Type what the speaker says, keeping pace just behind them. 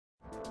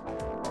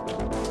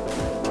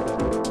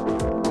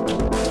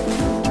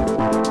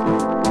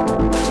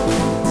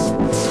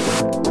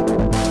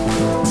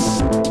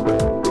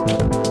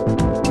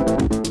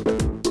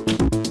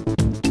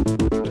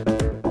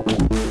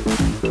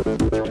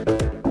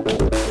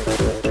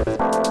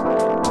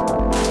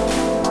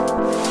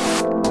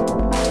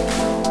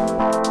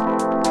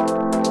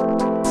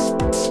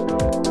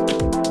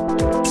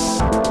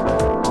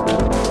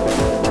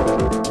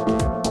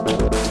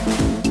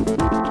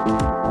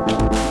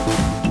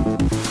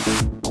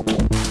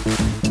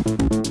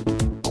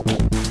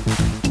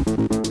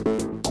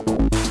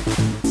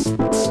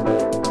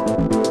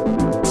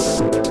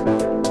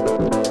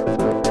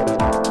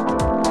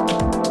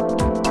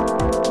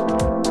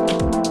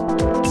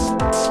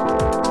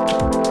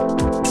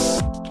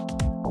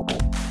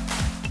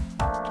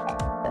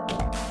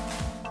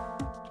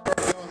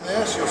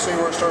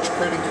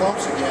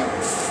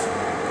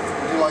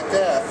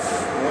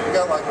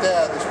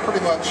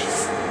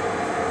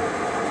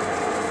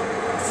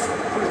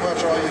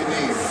much all you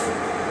need.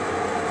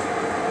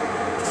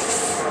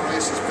 Or at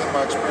least it's been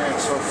my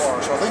experience so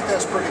far. So I think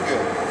that's pretty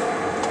good.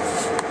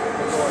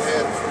 We'll go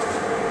ahead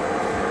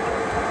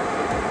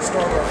and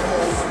start our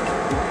mold.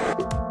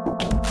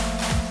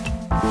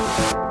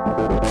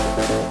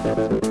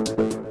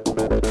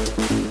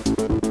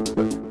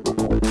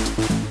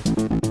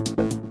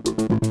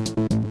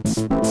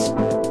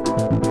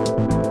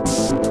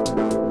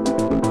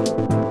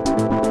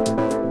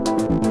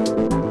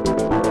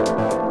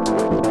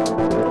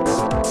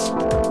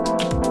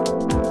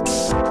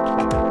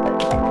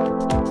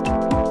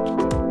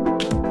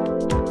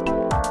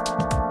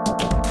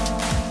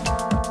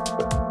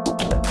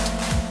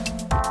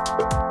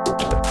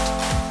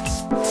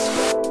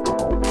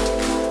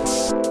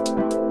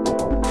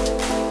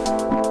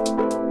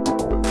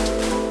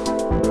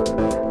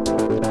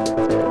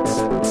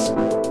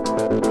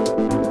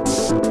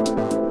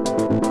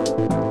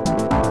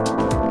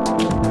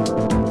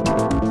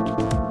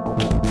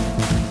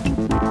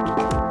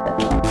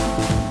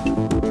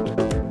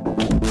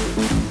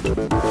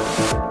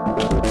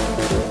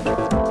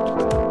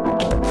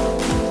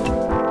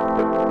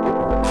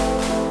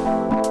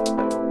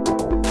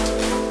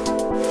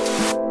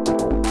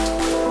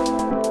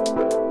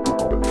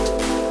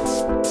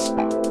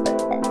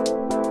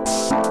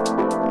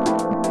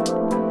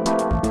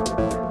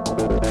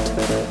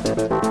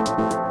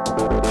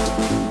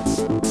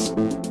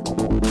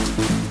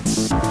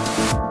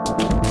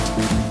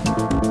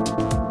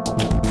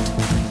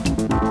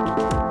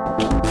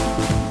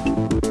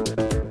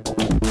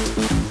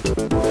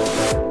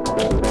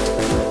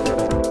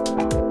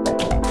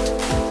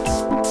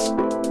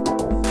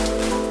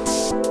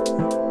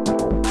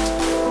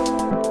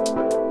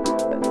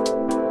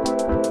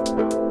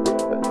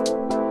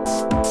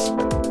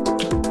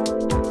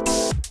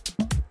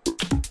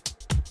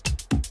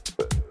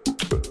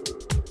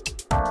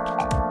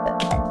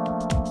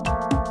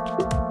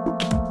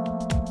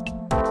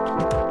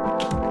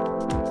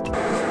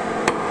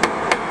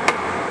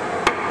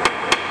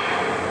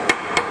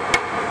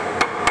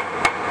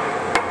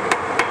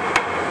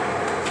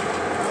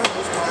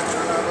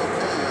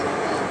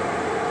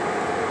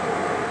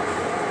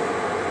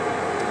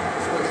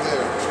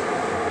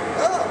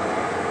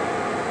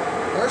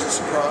 There's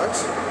a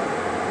surprise.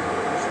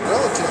 It's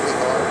relatively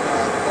hard.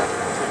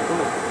 Pretty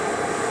cool.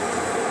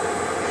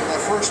 When I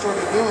first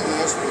started doing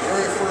this, the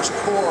very first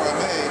core I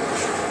made,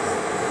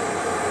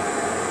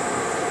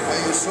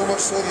 I used so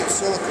much sodium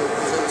silicate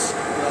because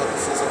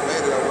since I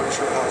made it, I wasn't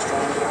sure how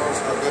strong it was,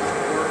 how good it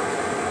would work.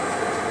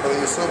 But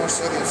I used so much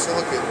sodium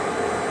silicate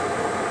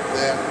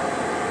that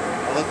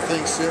I let the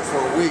thing sit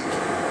for a week.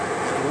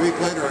 And a week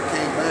later, I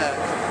came back.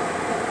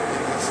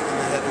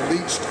 Had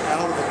leached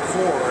out of the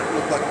core. It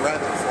looked like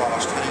rabbit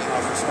floss hanging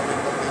off of something,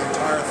 but the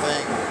entire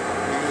thing,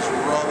 you just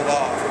rub it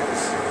off.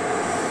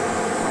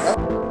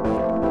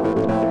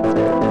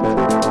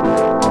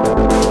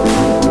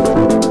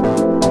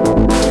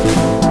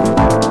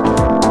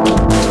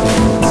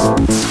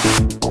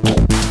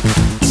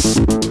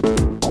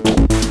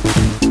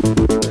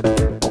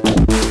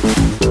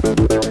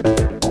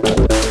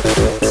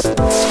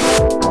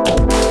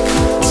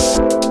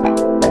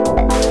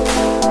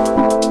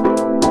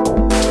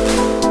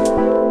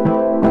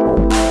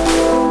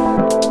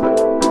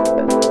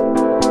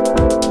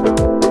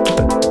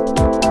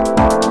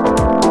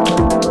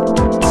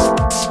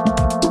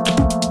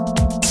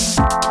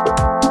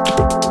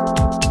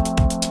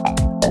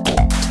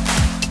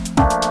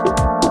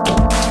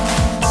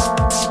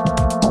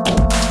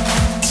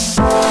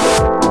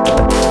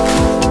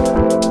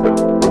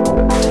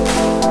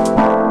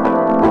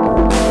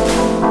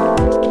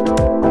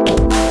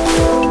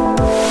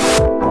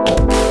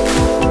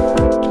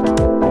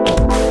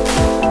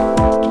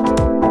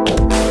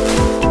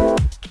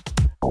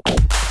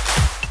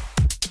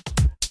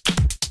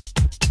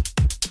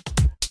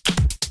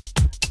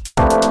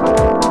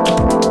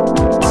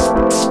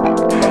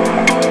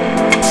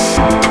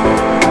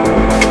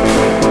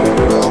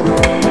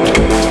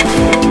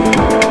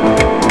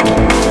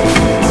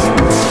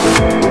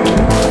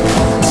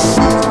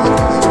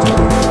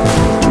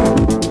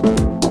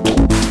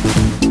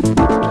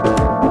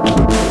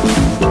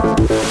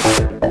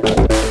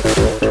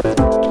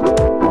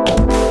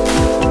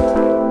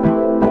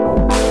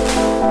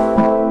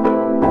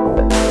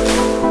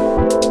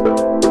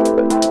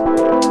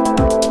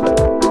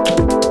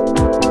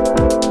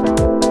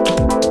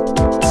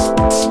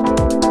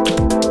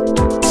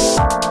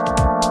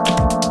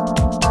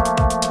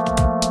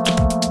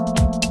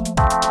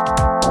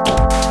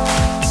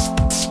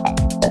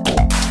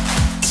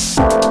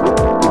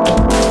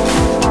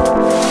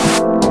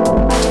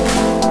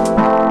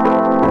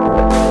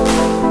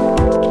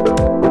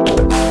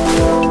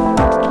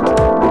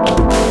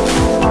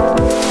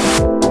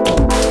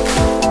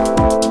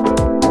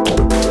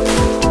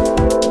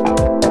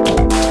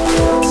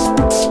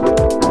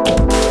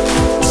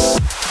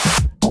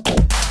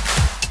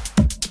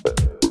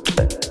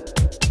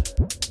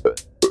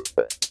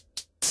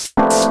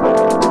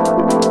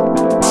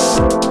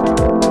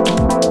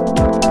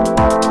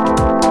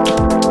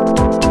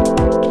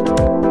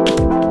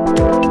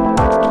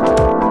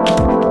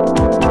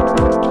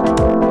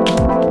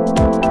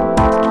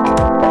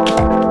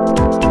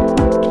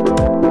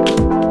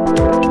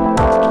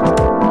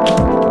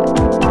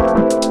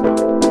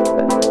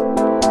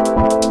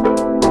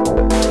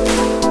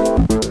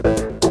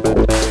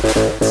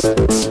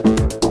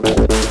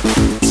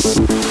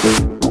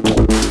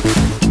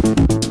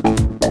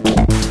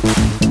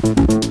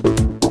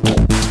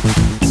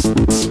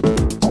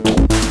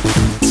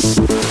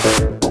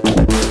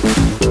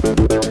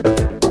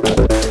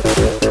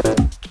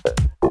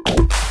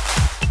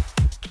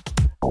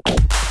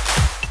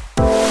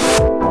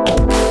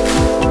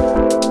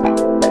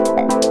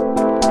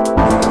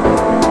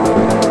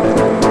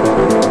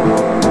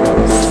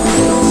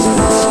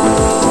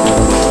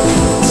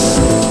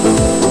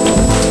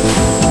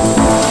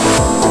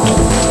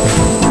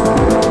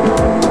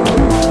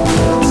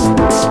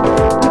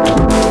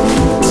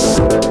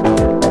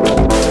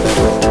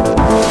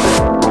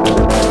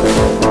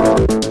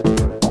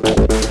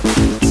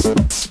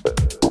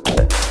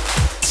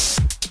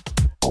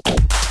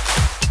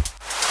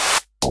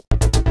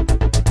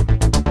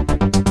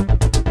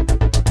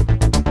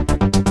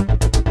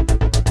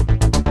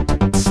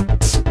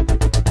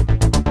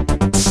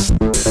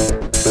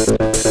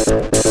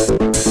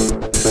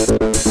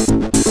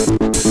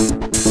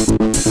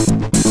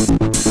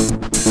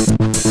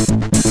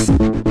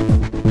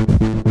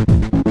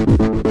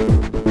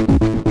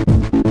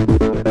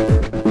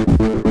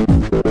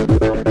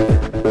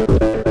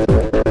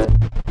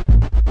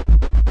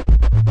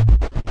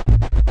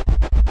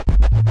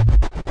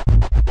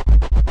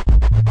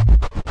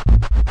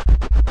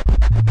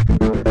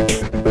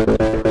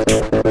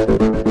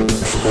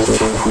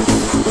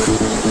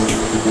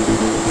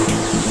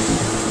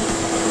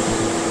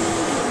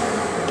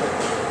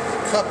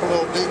 cup a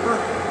little deeper.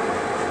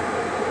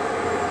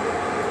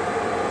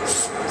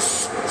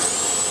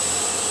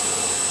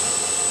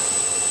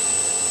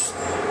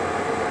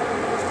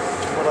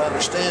 What I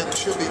understand, it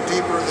should be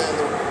deeper than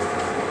the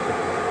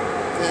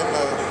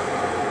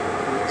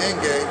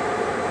ingate.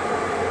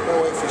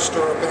 That way if you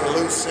stir up any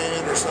loose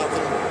sand or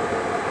something,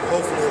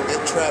 hopefully it'll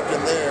get trapped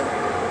in there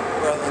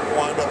rather than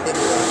wind up in the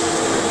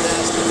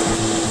gasket.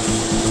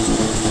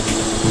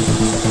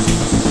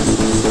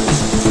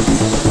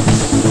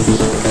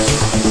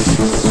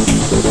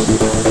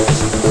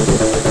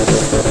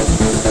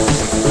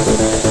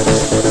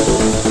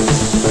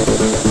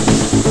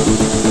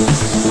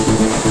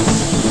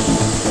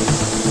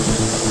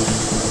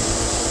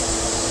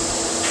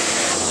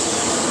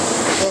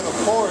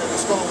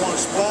 It's going to want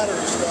to splatter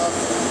and stuff,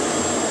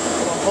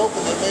 but I'm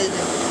hoping that maybe,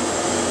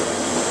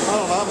 I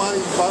don't know, I might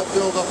even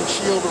build up a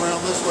shield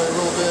around this way a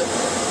little bit.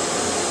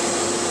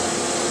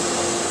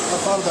 I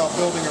thought about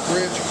building a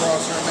bridge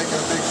across here and making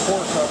a big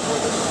pour cup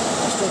with it.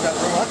 I still got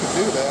room. I could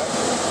do that.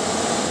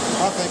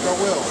 I think I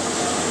will.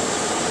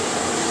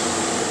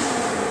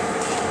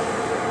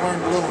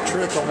 Learned a little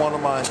trick on one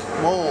of my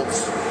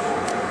molds.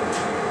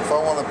 If I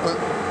want to put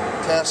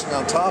casting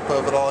on top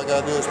of it, all I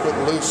got to do is put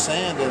loose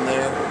sand in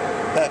there.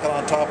 Pack it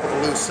on top of the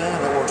loose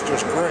sand, it works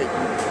just great.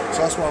 So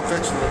that's what I'm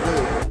fixing to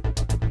do.